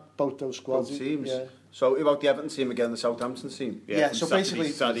if you had both those squads? Both teams. Yeah. So about the Everton team again, the Southampton team. Yeah. So basically,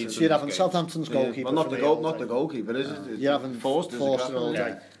 you'd have Southampton's goalkeeper. Well, not the goalkeeper, is it? You're having Forster all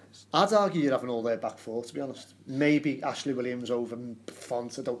day. I'd argue you'd have an all-day back four, to be honest. Maybe Ashley Williams over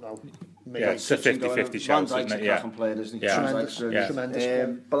Font, I don't know. Maybe it's a 50-50 chance, isn't it? Yeah. Player, isn't he? Tremendous.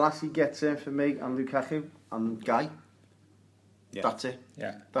 Balassi gets in for me, and Lukaku, and Guy. Yeah. That's it.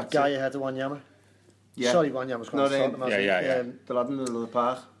 Yeah. Guy ahead of Wanyama. Yeah. Sorry, Wanyama's going to start them. The lad in the middle of the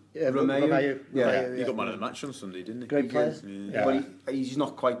park. Romeo. He got man of the match on Sunday, didn't he? Great player. But he's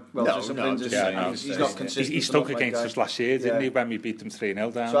not quite well disciplined. He's not consistent. He stuck against us last year, didn't he, when we beat them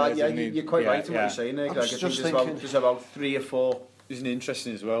 3-0 down? So you're quite right in what you're saying there, Greg. I think there's about 3 or 4. Isn't it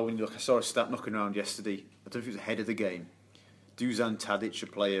interesting as well when you look? I saw a stat knocking around yesterday. I don't know if it was ahead of the game. Dusan Tadic, a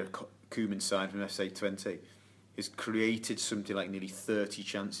player Koeman signed from SA 20, has created something like nearly 30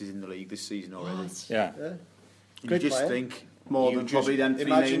 chances in the league this season already. Yeah. You just think more than probably them 3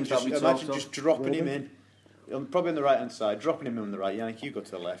 names that we talked about. Imagine just dropping him in, probably on the right hand side, dropping him in on the right. Yannick, you go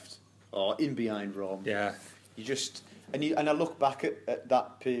to the left, or in behind Rom. Yeah. You just and I look back at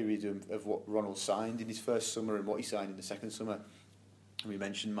that period of what Ronald signed in his first summer and what he signed in the second summer. We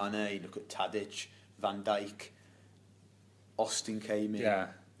mentioned Mane. Look at Tadic, Van Dijk, Austin came in. Yeah.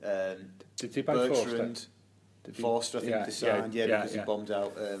 Did he buy Bertrand? Forster, I think, they signed. Because he bombed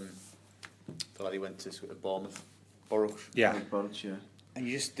out. The lad he went to Bournemouth, Burrows. Yeah. And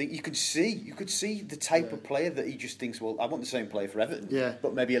you just think you could see the type of player that he just thinks. Well, I want the same player for Everton. Yeah.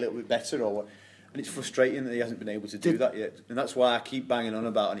 But maybe a little bit better or what. And it's frustrating that he hasn't been able to do that yet. And that's why I keep banging on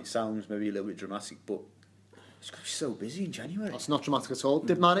about. And it sounds maybe a little bit dramatic, but. It's going to be so busy in January. That's not dramatic at all.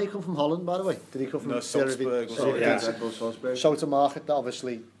 Did Mane come from Holland, by the way? Did he come from Salzburg? So it's a market that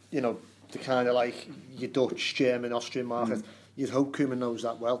obviously, the kind of like your Dutch, German, Austrian market. You'd hope Koeman knows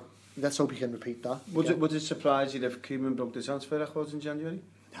that well. Let's hope he can repeat that. Would it surprise you if Koeman broke the transfer records in January?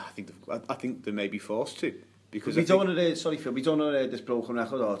 I think they may be forced to. Because we don't want to sorry Phil, we don't want to this broken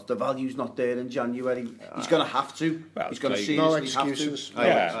record, or the value's not there in January. He's going to have to. He's going to seriously have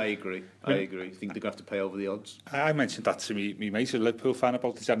to. I agree. I think they're going to have to pay over the odds. I mentioned that to me mate, a Liverpool fan,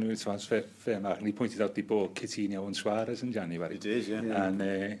 about the January transfer market, and he pointed out they bought Coutinho and Suarez in January. It is,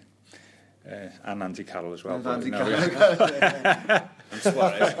 yeah. And Andy Carroll as well. And Andy Carroll. And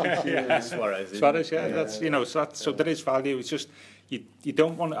Suarez. Suarez, yeah. That's, so there is value. It's just you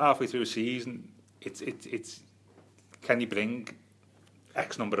don't want halfway through a season. It's can you bring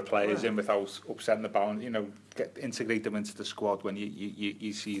X number of players in without upsetting the balance? Integrate them into the squad when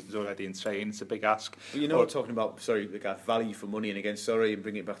you see it's already insane. It's a big ask. Well, we're talking about the guy value for money, and again, and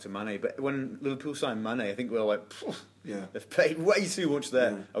bring it back to Mane. But when Liverpool signed Mane, I think we were like, they've paid way too much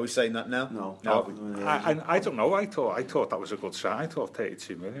there. Are we saying that now? No. I don't know. I thought that was a good sign. I thought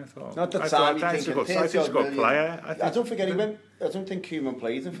 32 million. Not the time. It's a good player. I don't think Koeman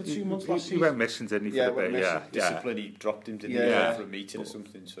played him for 2 months last season. He went missing, didn't he? For a bit, Discipline. He dropped him, didn't he? For a meeting or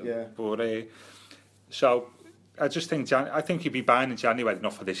something. So. Yeah. But so I just think I think he'd be buying in January,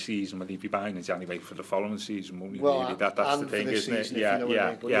 not for this season, but he'd be buying in January for the following season, won't he? Well, really? That's the thing, isn't it?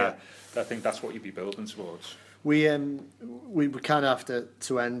 Yeah. I think that's what you'd be building towards. We kind of have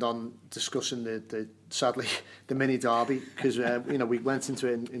to end on discussing the sadly the mini derby, because we went into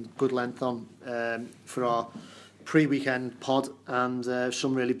it in good length on for our pre-weekend pod, and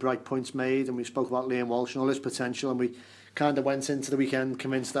some really bright points made, and we spoke about Liam Walsh and all his potential, and we kind of went into the weekend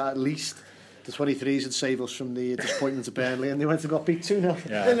convinced that at least the 23s would save us from the disappointment of Burnley, and they went and got beat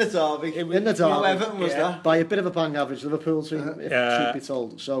 2-0 in the derby. In the derby, Everton was that by a bit of a bang average Liverpool team, if truth be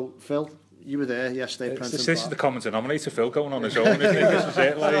told. So Phil, you were there yesterday. This is the common denominator. Phil going on his own, isn't it? This is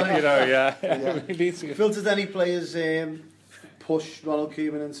it, Phil, did any players push Ronald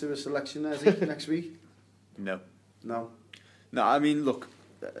Koeman into a selection next week? No. I mean, look,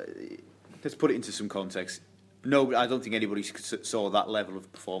 let's put it into some context. No, I don't think anybody saw that level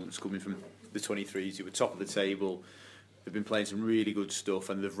of performance coming from the 23s. Who were top of the table. They've been playing some really good stuff,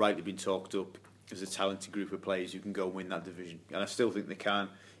 and they've rightly been talked up as a talented group of players who can go and win that division. And I still think they can.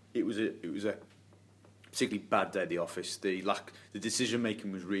 It was a particularly bad day at the office. The decision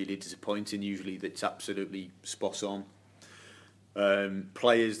making was really disappointing. Usually, that's absolutely spot on.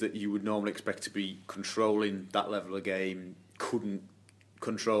 Players that you would normally expect to be controlling that level of game couldn't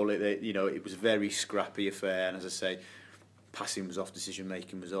control it. It was a very scrappy affair, and as I say, passing was off, decision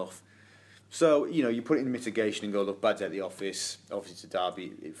making was off. So you put it in mitigation and go, look, bad day at the office. Obviously, it's a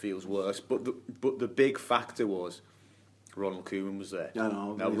derby, it feels worse. But the big factor was Ronald Koeman was there.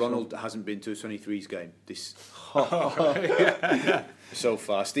 Now Ronald hasn't been to a 23s game so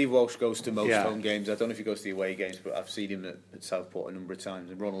far. Steve Walsh goes to most home games. I don't know if he goes to the away games, but I've seen him at Southport a number of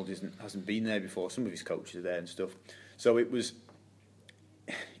times, and Ronald hasn't been there before. Some of his coaches are there and stuff. So it was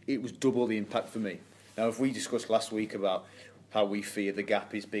double the impact for me. Now, if we discussed last week about how we fear the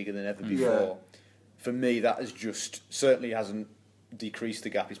gap is bigger than ever before, for me that has certainly hasn't decreased the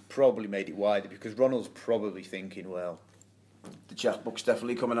gap. It's probably made it wider, because Ronald's probably thinking, well, the checkbook's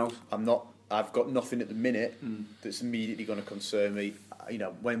definitely coming out. I've got nothing at the minute that's immediately going to concern me.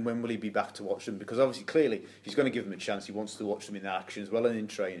 When will he be back to watch them? Because obviously, clearly, if he's going to give them a chance, he wants to watch them in action as well, and in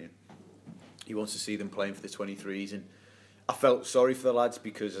training. He wants to see them playing for the 23s, and I felt sorry for the lads,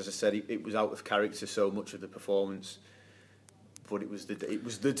 because, as I said, it was out of character so much of the performance. But it was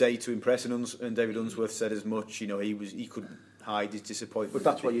the day to impress, and David Unsworth said as much. He couldn't hide his disappointment. But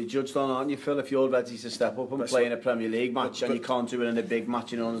that's what you're judged on, aren't you, Phil? If you're ready to step up and play in a Premier League match, and you can't do it in a big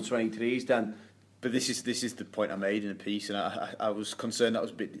match in under 23s, then. But this is the point I made in the piece, and I was concerned that I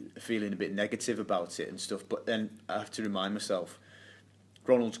was feeling a bit negative about it and stuff. But then I have to remind myself,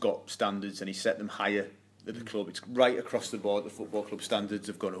 Ronald's got standards, and he set them higher at the club. It's right across the board. The football club standards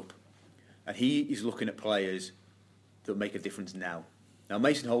have gone up, and he is looking at players that make a difference now. Now,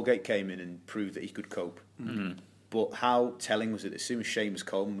 Mason Holgate came in and proved that he could cope. Mm-hmm. But how telling was it? As soon as Seamus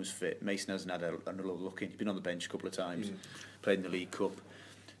Coleman was fit, Mason hasn't had another look in. He's been on the bench a couple of times, played in the League Cup.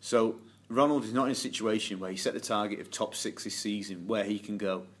 So Ronald is not in a situation where he set the target of top 6 this season, where he can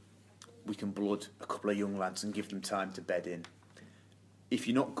go, we can blood a couple of young lads and give them time to bed in. If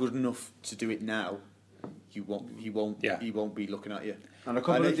you're not good enough to do it now, he won't be looking at you. And a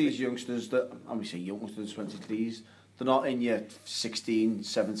couple of these youngsters and we say youngsters, 23s, they're not in your 16,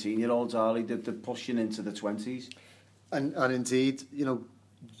 17-year-olds, are they? They're pushing into the 20s. And indeed,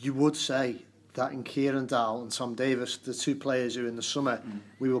 you would say that in Kieran Dowell and Tom Davis, the two players who in the summer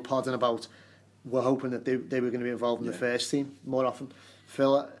we were podding about, were hoping that they were going to be involved in the first team more often.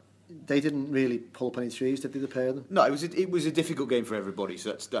 Phil, they didn't really pull up any trees, did they, the pair of them? No, it was a difficult game for everybody,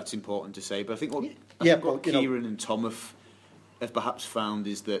 so that's important to say. But I think what Kieran and Tom have perhaps found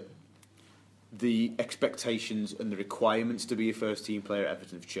is that the expectations and the requirements to be a first team player at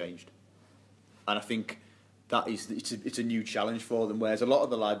Everton have changed, and I think that it's a new challenge for them. Whereas a lot of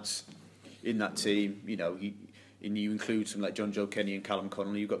the lads in that team, you include some like John Joe Kenny and Callum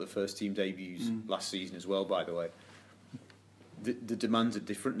Connolly, who got the first team debuts last season as well, by the way. The demands are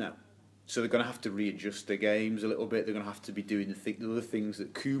different now, so they're going to have to readjust their games a little bit. They're going to have to be doing the other things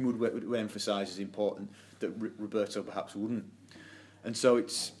that Koeman would emphasise as important that Roberto perhaps wouldn't. And so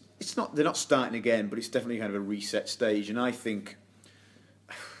it's not, they're not starting again, but it's definitely kind of a reset stage. And I think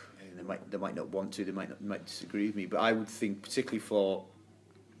they might not want to, they might disagree with me, but I would think particularly for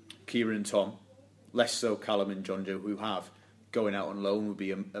Kieran and Tom, less so Callum and John Joe, who have going out on loan, would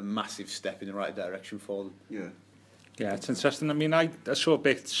be a massive step in the right direction for them. Yeah, it's interesting. I mean, I saw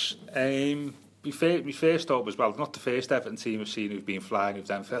bits. My first thought was, well, not the first Everton team I've seen who've been flying, who've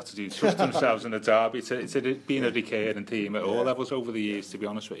then felt to do trust themselves in a derby. It's been a recurring team at all levels over the years, to be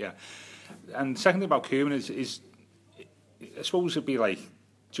honest with you. And the second thing about Koeman is I suppose it'd be like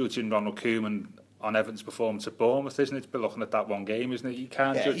judging Ronald Koeman on Everton's performance at Bournemouth, isn't it? But looking at that one game, isn't it? You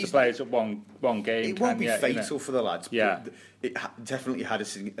can't judge the players at one game. It won't be fatal for the lads, but it definitely had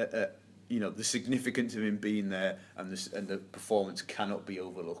the significance of him being there, and the performance cannot be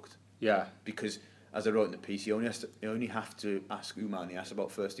overlooked. Yeah, because as I wrote in the piece, you only have to ask Oumar Niasse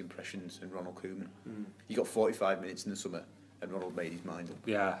about first impressions and Ronald Koeman. He got 45 minutes in the summer, and Ronald made his mind up.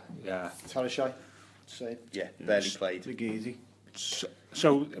 Yeah. Tarashai, same. Yeah, barely played. Big easy.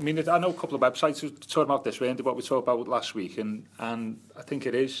 So, I mean, I know a couple of websites who talk about this, Randy, what we talked about last week, and I think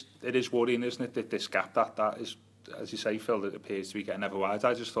it is worrying, isn't it, that this gap that is, as you say, Phil, that appears to be getting ever wider.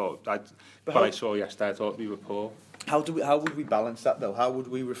 I just thought, I saw yesterday, I thought we were poor. How would we balance that though? How would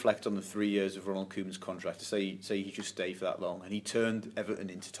we reflect on the 3 years of Ronald Koeman's contract to say he just stayed for that long, and he turned Everton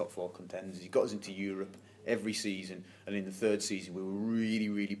into top 4 contenders? He got us into Europe every season, and in the third season we were really,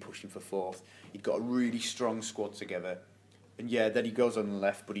 really pushing for 4th. He'd got a really strong squad together, and then he goes on the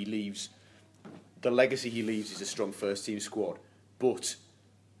left, but he leaves. The legacy he leaves is a strong first team squad, but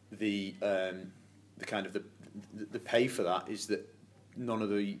the kind of the pay for that is that none of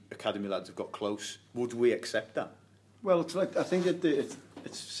the academy lads have got close. Would we accept that? Well, it's like, I think that it's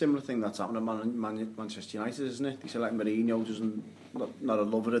a similar thing that's happened at Manchester United, isn't it? They say like Mourinho doesn't not a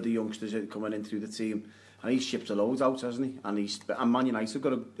lover of the youngsters coming in through the team, and he's shipped a load out, hasn't he? And Man United have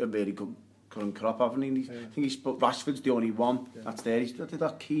got a really good current crop, haven't he? I think Rashford's the only one that's there. He's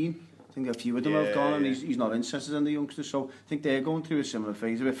that keen. I think a few of them have gone, and he's not interested in the youngsters. So I think they're going through a similar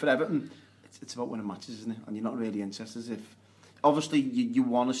phase of it. For Everton, it's about winning matches, isn't it? And you're not really interested. Obviously you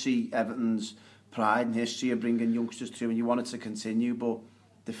want to see Everton's pride and history of bringing youngsters through, and you want it to continue, but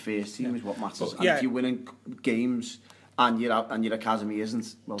the first team is what matters. And if you're winning games and your academy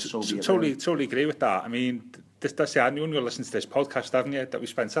isn't, well, so be it. Totally agree with that. I mean, that's the anyone who listens to this podcast, haven't you? That we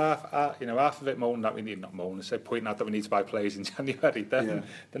spent half of it moaning that we need, not moaning, pointing out that we need to buy players in January. Then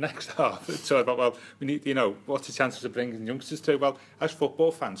the next half, it's all about, well, we need, what's the chances of bringing youngsters through? Well, as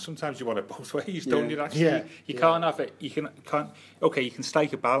football fans, sometimes you want it both ways, don't you? Actually, you can't have it. You can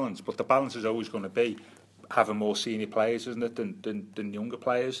strike a balance, but the balance is always going to be having more senior players, isn't it, than younger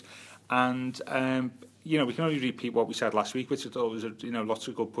players, and we can only repeat what we said last week, which is always lots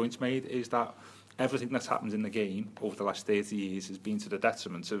of good points made. Is that everything that's happened in the game over the last 30 years has been to the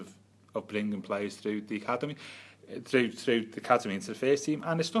detriment of bringing players through the academy, through the academy into the first team.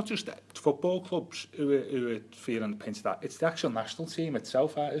 And it's not just football clubs who are feeling the pinch of that. It's the actual national team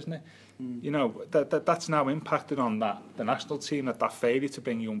itself, isn't it? That's now impacted on the national team, that failure to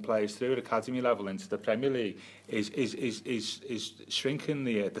bring young players through at academy level into the Premier League is shrinking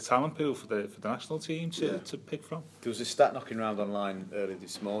the talent pool for the national team to pick from. There was a stat knocking around online earlier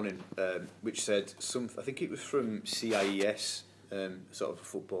this morning, which said I think it was from CIES, sort of a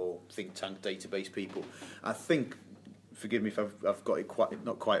football think tank database people. I think, forgive me if I've got it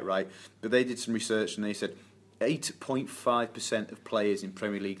not quite right, but they did some research and they said 8.5% of players in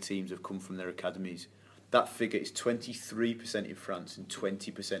Premier League teams have come from their academies. That figure is 23% in France and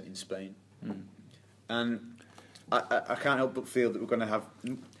 20% in Spain. And I can't help but feel that we're going to have,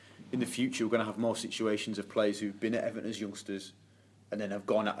 in the future, we're going to have more situations of players who've been at Everton as youngsters and then have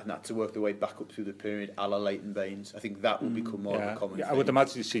gone out and had to work their way back up through the pyramid, a la Leighton Baines. I think that will become more of a common thing. I would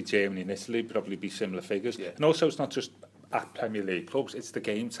imagine you see Germany and Italy probably be similar figures. Yeah. And also, it's not just at Premier League clubs, it's the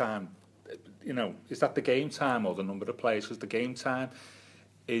game time. Is that the game time or the number of players? Because the game time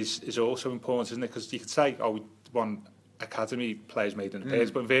is also important, isn't it? Because you could say, we won academy players made in the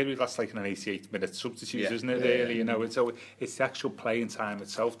past, but invariably that's like an 88-minute substitute, isn't it, really? You know, so it's the actual playing time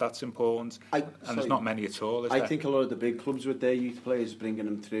itself that's important, and there's not many at all, is there? I think a lot of the big clubs with their youth players bringing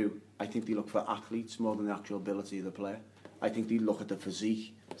them through, I think they look for athletes more than the actual ability of the player. I think they look at the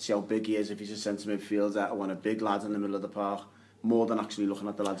physique, see how big he is, if he's a centre midfielder, I want a big lad in the middle of the park, more than actually looking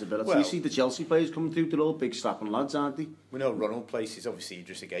at the lad's ability. Well, you see the Chelsea players coming through, they're all big strapping lads, aren't they? We know Ronald places, obviously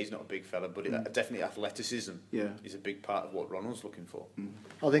Idrissa Gueye's not a big fella, but definitely athleticism is a big part of what Ronald's looking for.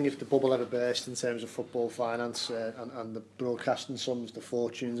 I think if the bubble ever burst in terms of football finance and the broadcasting sums, the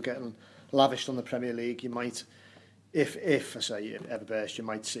fortunes getting lavished on the Premier League, you might, if I say it ever burst, you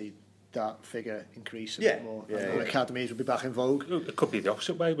might see that figure increase a bit more. Academies will be back in vogue. It could be the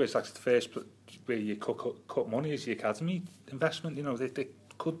opposite way, where it's like the first where you cut money is the academy investment. You know, they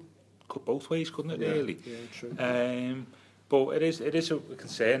could both ways, couldn't it? Really. Yeah, true. But it is a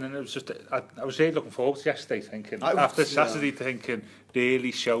concern, and it was just I was really looking forward to yesterday, thinking after Saturday, thinking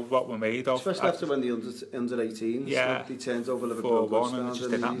really showed what we're made of. Especially after when the under 18s, they turned over Liverpool 4-1 and just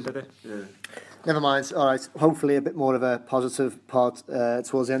didn't happen, did it? Yeah. Never mind. All right. Hopefully a bit more of a positive pod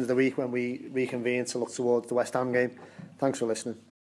towards the end of the week when we reconvene to look towards the West Ham game. Thanks for listening.